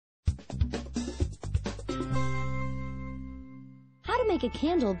make a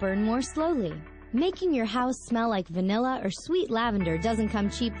candle burn more slowly? Making your house smell like vanilla or sweet lavender doesn't come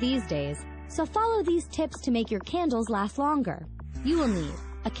cheap these days, so follow these tips to make your candles last longer. You will need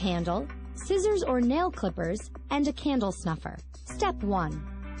a candle, scissors or nail clippers, and a candle snuffer. Step 1.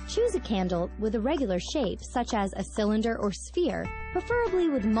 Choose a candle with a regular shape, such as a cylinder or sphere, preferably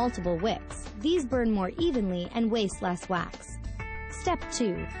with multiple wicks. These burn more evenly and waste less wax. Step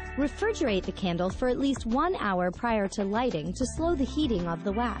 2. Refrigerate the candle for at least 1 hour prior to lighting to slow the heating of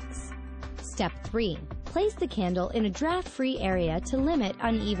the wax. Step 3. Place the candle in a draft-free area to limit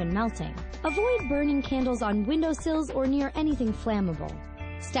uneven melting. Avoid burning candles on windowsills or near anything flammable.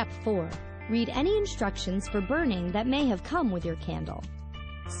 Step 4. Read any instructions for burning that may have come with your candle.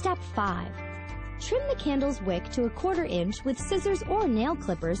 Step 5. Trim the candle's wick to 1/4 inch with scissors or nail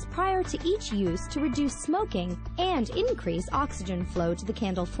clippers prior to each use to reduce smoking and increase oxygen flow to the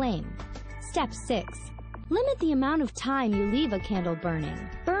candle flame. Step 6. Limit the amount of time you leave a candle burning.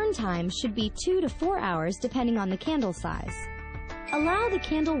 Burn time should be 2 to 4 hours depending on the candle size. Allow the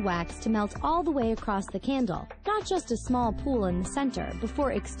candle wax to melt all the way across the candle, not just a small pool in the center,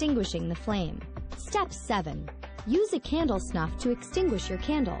 before extinguishing the flame. Step 7. Use a candle snuff to extinguish your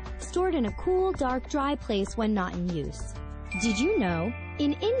candle, stored in a cool, dark, dry place when not in use. Did you know?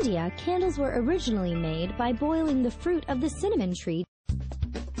 In India, candles were originally made by boiling the fruit of the cinnamon tree